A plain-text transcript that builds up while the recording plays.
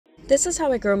This is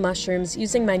how I grow mushrooms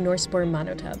using my Spore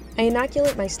monotub. I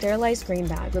inoculate my sterilized grain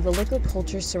bag with a liquid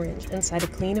culture syringe inside a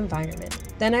clean environment.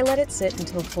 Then I let it sit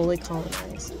until fully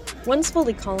colonized. Once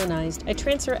fully colonized, I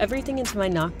transfer everything into my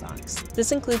NocBox.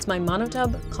 This includes my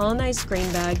monotub, colonized grain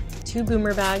bag, 2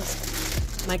 boomer bags,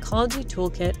 my ecology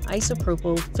toolkit,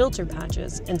 isopropyl, filter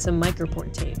patches, and some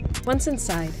micropore tape. Once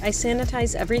inside, I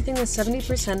sanitize everything with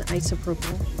 70%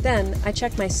 isopropyl. Then, I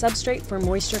check my substrate for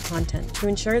moisture content to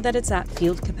ensure that it's at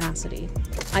field capacity.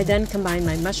 I then combine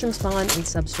my mushroom spawn and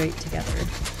substrate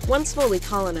together. Once fully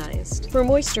colonized, for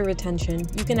moisture retention,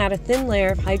 you can add a thin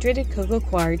layer of hydrated cocoa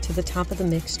coir to the top of the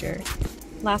mixture.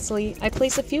 Lastly, I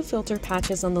place a few filter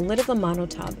patches on the lid of the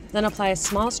monotub, then apply a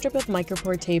small strip of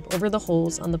micropore tape over the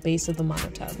holes on the base of the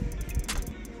monotub.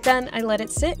 Then I let it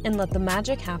sit and let the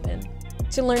magic happen.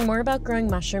 To learn more about growing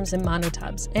mushrooms in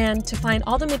monotubs and to find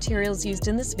all the materials used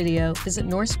in this video, visit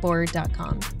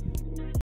norspore.com.